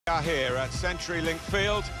We are here at CenturyLink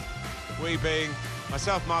Field, we being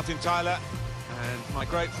myself, Martin Tyler, and my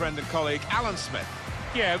great friend and colleague, Alan Smith.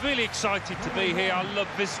 Yeah, really excited to be here. I love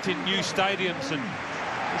visiting new stadiums, and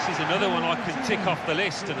this is another one I can tick off the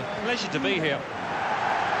list, and a pleasure to be here.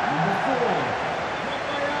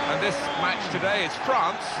 And this match today is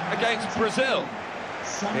France against Brazil.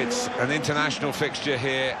 It's an international fixture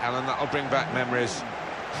here, Alan. That'll bring back memories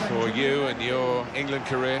for you and your England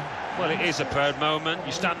career. Well, it is a proud moment.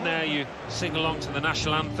 You stand there, you sing along to the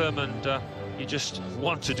national anthem, and you just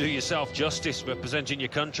want to do yourself justice representing your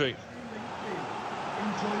country.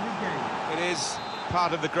 It is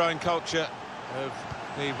part of the growing culture of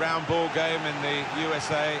the round ball game in the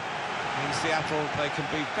USA. In Seattle, they can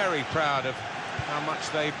be very proud of how much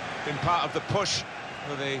they've been part of the push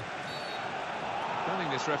for the... I don't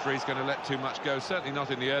think this referee's going to let too much go, certainly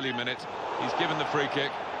not in the early minutes. He's given the free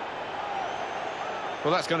kick.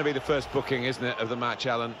 Well, that's going to be the first booking, isn't it, of the match,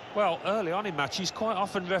 Alan? Well, early on in matches, quite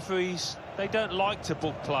often referees, they don't like to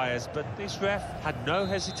book players, but this ref had no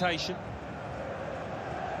hesitation.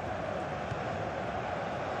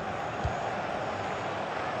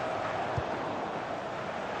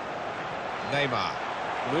 Neymar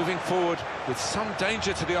moving forward with some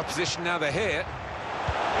danger to the opposition now they're here.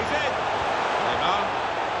 He's in. Neymar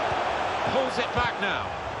pulls it back now.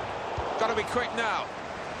 Got to be quick now.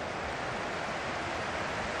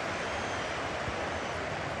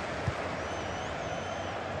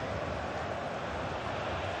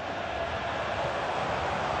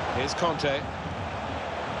 Here's Conte.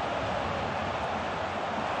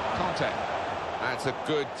 Conte. That's a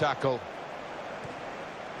good tackle.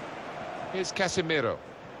 Here's Casemiro.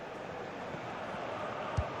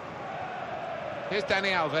 Here's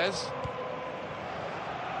Dani Alves.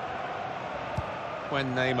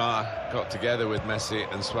 When Neymar got together with Messi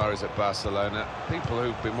and Suarez at Barcelona, people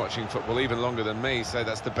who've been watching football even longer than me say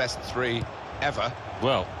that's the best three ever.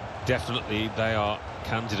 Well, definitely they are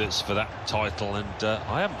candidates for that title, and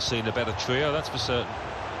I haven't seen a better trio, that's for certain.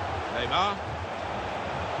 Neymar.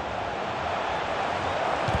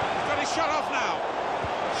 He's got his shot off now.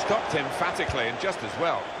 Stopped emphatically and just as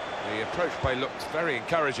well. The approach play looked very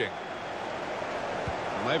encouraging.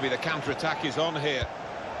 Maybe the counter-attack is on here.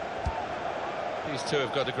 These two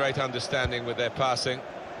have got a great understanding with their passing.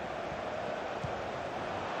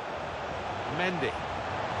 Mendy.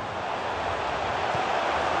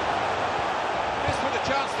 This with a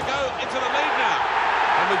chance to go into the lead now.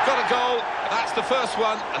 And we've got a goal. That's the first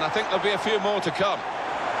one, and I think there'll be a few more to come.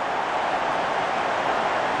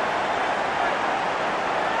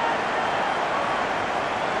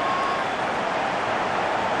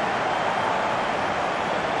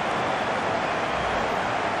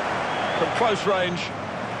 From close range,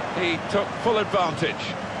 he took full advantage.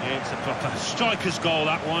 Yeah, it's a proper striker's goal,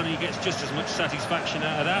 that one. He gets just as much satisfaction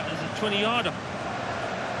out of that as a 20-yarder.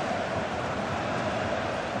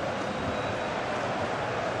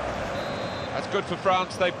 That's good for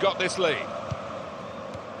France. They've got this lead.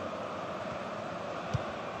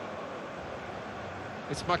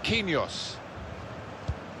 It's Marquinhos.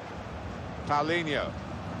 Paulinho.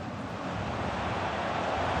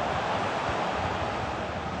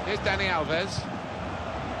 Here's Dani Alves.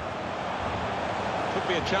 Could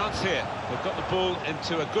be a chance here. They've got the ball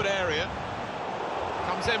into a good area.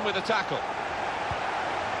 Comes in with a tackle.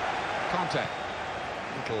 Conte.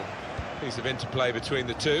 Little piece of interplay between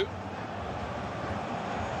the two.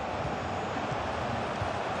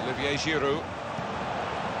 Olivier Giroud.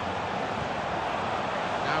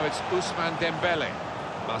 Now it's Ousmane Dembele.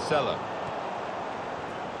 Marcelo.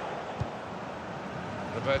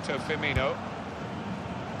 Roberto Firmino.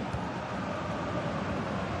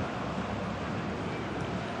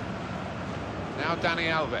 Now Dani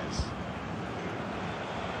Alves.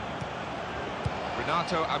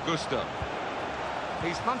 Renato Augusto.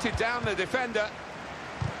 He's hunted down the defender.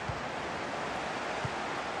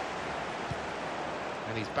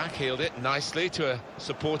 And he's backheeled it nicely to a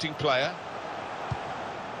supporting player.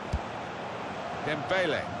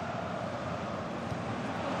 Dembele.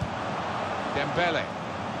 Dembele.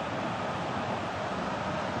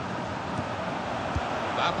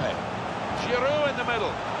 Mbappe. Giroud in the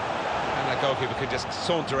middle. And the goalkeeper can just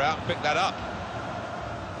saunter out and pick that up.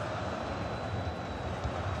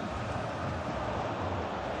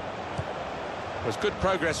 There's good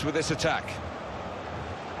progress with this attack.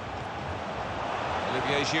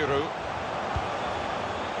 Olivier Giroud.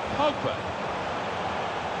 Pogba.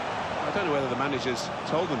 I don't know whether the manager's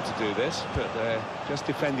told them to do this, but they're just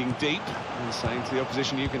defending deep and saying to the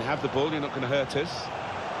opposition, you can have the ball, you're not going to hurt us.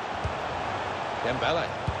 Dembele.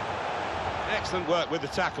 Excellent work with the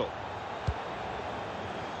tackle.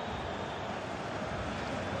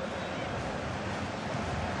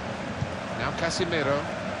 Now Casemiro.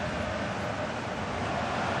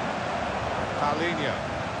 Paulinho.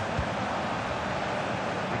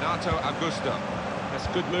 Renato Augusto. That's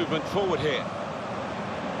good movement forward here.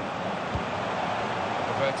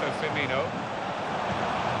 Roberto Firmino.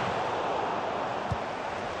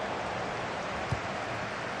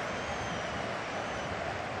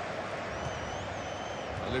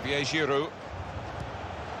 Olivier Giroud.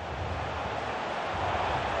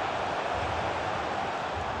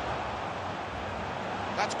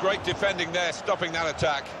 That's great defending there, stopping that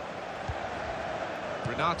attack.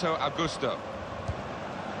 Renato Augusto.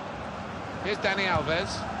 Here's Dani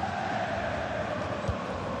Alves.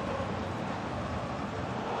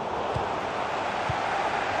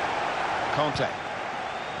 Conte.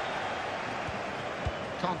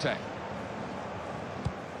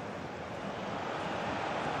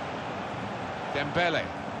 Dembele.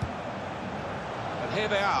 And here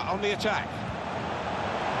they are on the attack.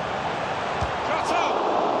 Shot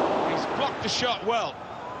up! He's blocked the shot well.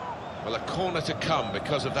 Well, a corner to come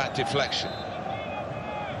because of that deflection.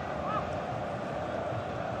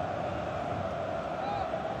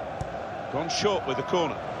 Gone short with the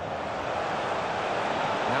corner.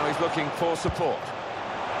 Now he's looking for support.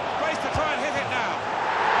 Space to try and hit it now.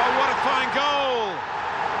 Oh, what a fine goal!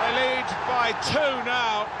 They lead by 2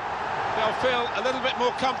 now. They'll feel a little bit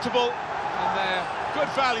more comfortable, and they're good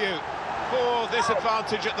value for this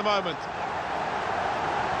advantage at the moment.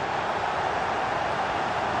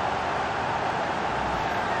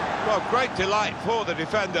 Well, great delight for the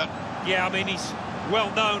defender. Yeah, I mean, he's well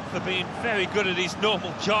known for being very good at his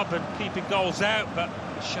normal job and keeping goals out, but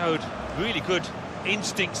showed really good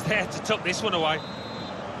instincts there to tuck this one away.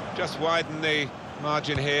 Just widen the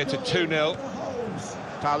margin here to 2-0.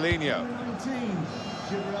 Paulinho.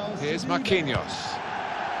 Here's Marquinhos.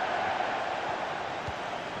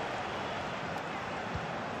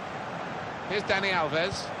 Here's Dani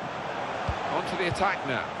Alves. On to the attack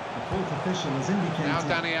now. The fourth official has indicated now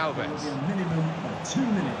Dani Alves. There will be a minimum of 2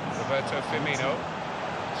 minutes. Roberto Firmino.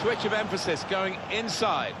 Switch of emphasis going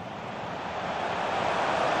inside.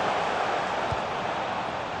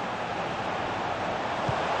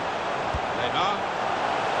 Neymar.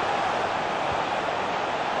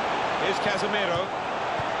 Here's Casemiro.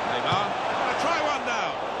 Neymar. Gonna try one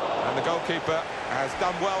now. And the goalkeeper has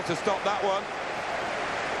done well to stop that one.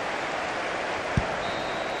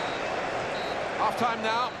 Half-time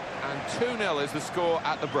now, and 2-0 is the score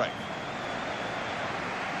at the break.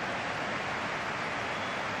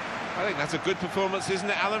 I think that's a good performance, isn't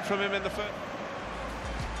it, Alan, from him in the first?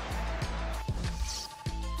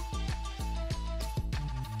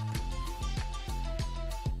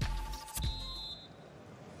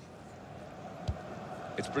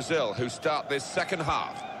 It's Brazil who start this second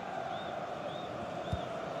half.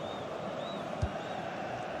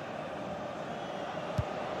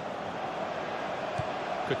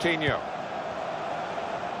 Coutinho.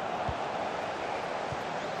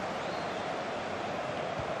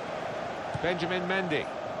 Benjamin Mendy.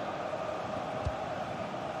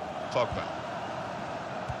 Pogba.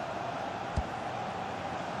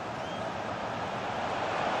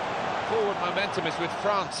 Forward momentum is with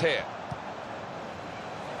France here.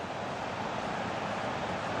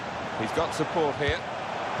 He's got support here.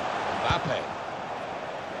 Mbappe.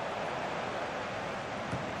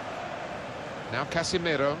 Now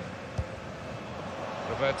Casemiro.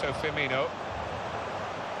 Roberto Firmino.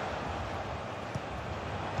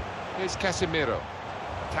 Here's Casemiro.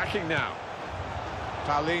 Attacking now.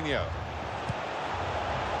 Paulinho.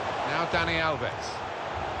 Now Dani Alves.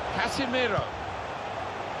 Casemiro.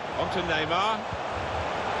 On to Neymar.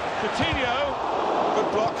 Coutinho.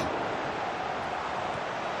 Good block.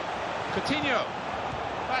 Coutinho.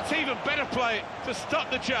 That's even better play to stop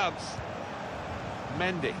the chance.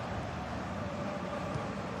 Mendy.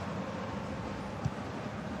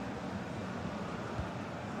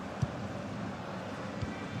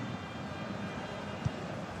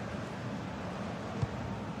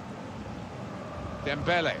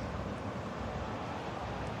 Dembele.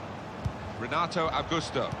 Renato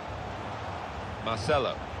Augusto.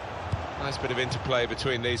 Marcelo. Nice bit of interplay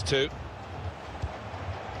between these two.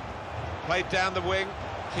 Played down the wing,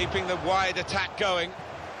 keeping the wide attack going.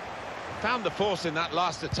 Found the force in that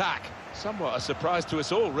last attack. Somewhat a surprise to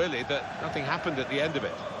us all, really, that nothing happened at the end of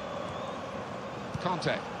it.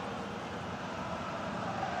 Conte.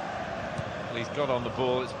 Well, he's got on the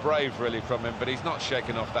ball. It's brave, really, from him, but he's not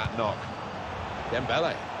shaken off that knock.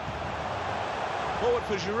 Dembele. Forward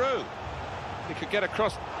for Giroud. He could get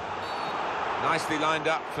across. Nicely lined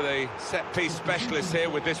up for the set-piece specialist here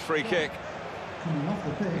with this free kick. coming off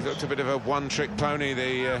the pitch. He looked a bit of a one-trick pony,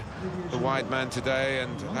 the wide man today,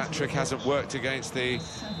 and that trick hasn't worked against the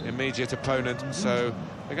immediate opponent, so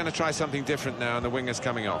they're going to try something different now, and the winger's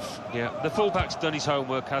coming off. Yeah, the fullback's done his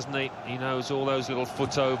homework, hasn't he? He knows all those little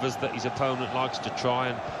foot-overs that his opponent likes to try,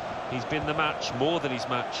 and he's been the match, more than his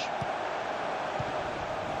match.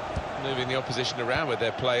 Moving the opposition around with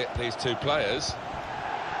their play, these two players.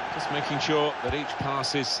 Just making sure that each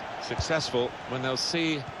pass is successful. When they'll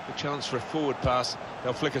see the chance for a forward pass,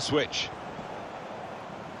 they'll flick a switch.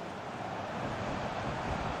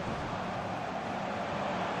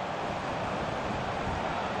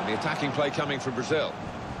 And the attacking play coming from Brazil.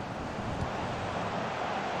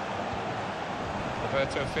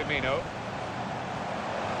 Roberto Firmino.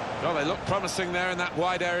 Well, they look promising there in that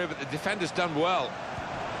wide area, but the defender's done well.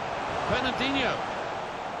 Fernandinho.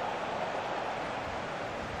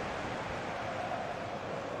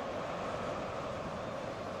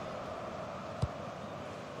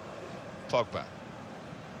 Pogba.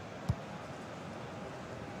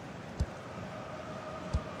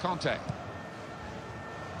 Conte.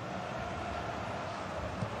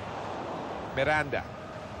 Miranda.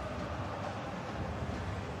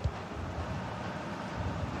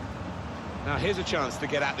 Now here's a chance to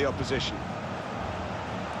get at the opposition.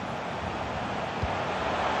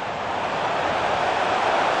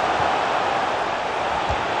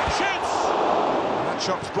 Shoots! And that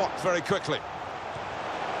shot's blocked very quickly.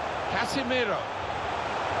 Casemiro.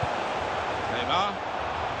 Neymar.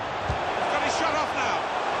 He's got his shot off now.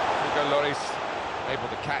 Hugo Lloris able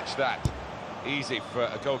to catch that. Easy for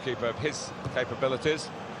a goalkeeper of his capabilities.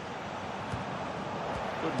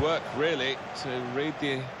 Good work, really, to read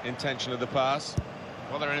the intention of the pass.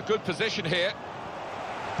 Well, they're in a good position here.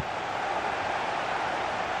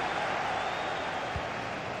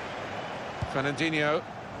 Fernandinho.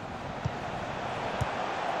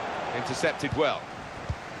 Intercepted well.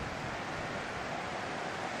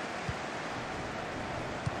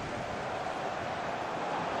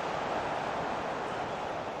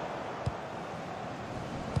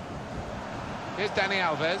 Here's Dani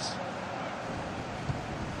Alves.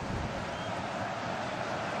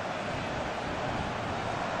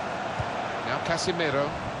 Now Casemiro.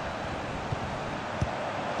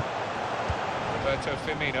 Roberto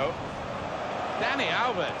Firmino. Dani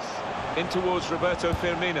Alves in towards Roberto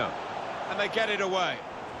Firmino. And they get it away.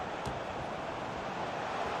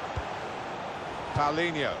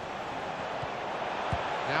 Paulinho.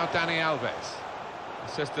 Now Dani Alves.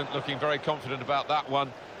 Assistant looking very confident about that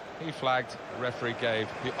one. He flagged, the referee gave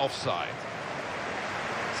the offside.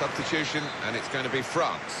 Substitution, and it's going to be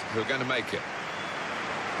France who are going to make it.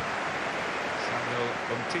 Samuel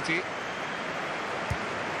Umtiti.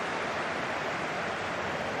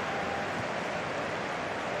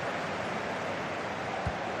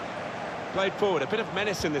 Played forward, a bit of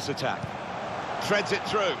menace in this attack. Threads it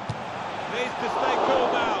through. Needs to stay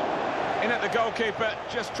cool now. In at the goalkeeper,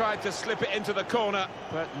 just tried to slip it into the corner,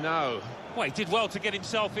 but no. Well, he did well to get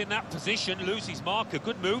himself in that position, lose his marker,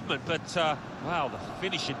 good movement, but, wow, the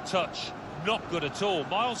finishing touch, not good at all,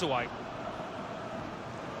 miles away.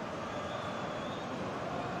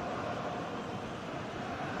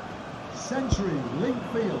 Century, link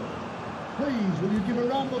field. Please, will you give a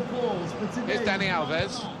round of applause for today's Here's Dani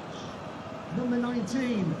Alves. match? Number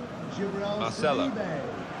 19, Gibril Marcelo. Sidibe.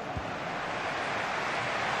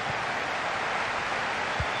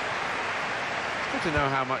 Good to know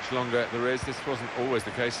how much longer there is. This wasn't always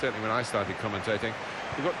the case, certainly when I started commentating.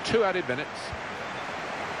 We've got 2 added minutes.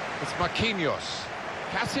 It's Marquinhos.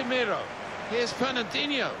 Casemiro. Here's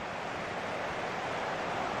Fernandinho.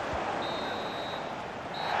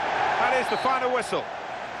 That is the final whistle.